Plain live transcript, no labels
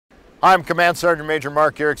I'm Command Sergeant Major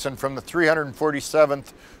Mark Erickson from the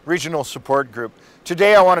 347th Regional Support Group.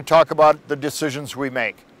 Today I want to talk about the decisions we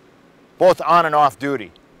make, both on and off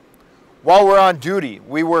duty. While we're on duty,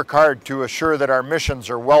 we work hard to assure that our missions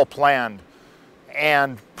are well planned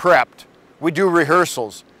and prepped. We do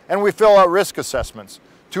rehearsals and we fill out risk assessments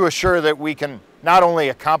to assure that we can not only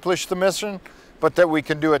accomplish the mission, but that we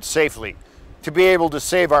can do it safely, to be able to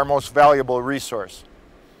save our most valuable resource.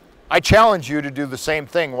 I challenge you to do the same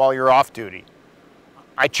thing while you're off duty.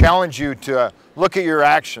 I challenge you to look at your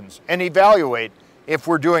actions and evaluate if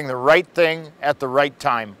we're doing the right thing at the right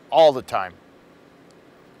time, all the time.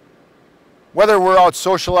 Whether we're out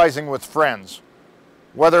socializing with friends,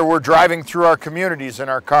 whether we're driving through our communities in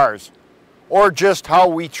our cars, or just how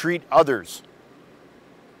we treat others,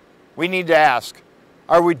 we need to ask,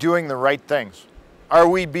 are we doing the right things? Are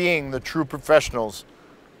we being the true professionals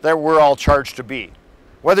that we're all charged to be?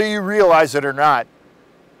 Whether you realize it or not,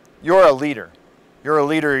 you're a leader. You're a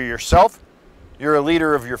leader of yourself, you're a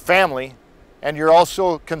leader of your family, and you're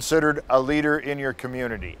also considered a leader in your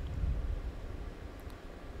community.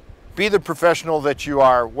 Be the professional that you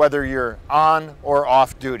are, whether you're on or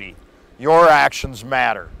off duty. Your actions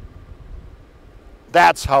matter.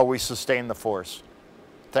 That's how we sustain the force.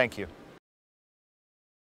 Thank you.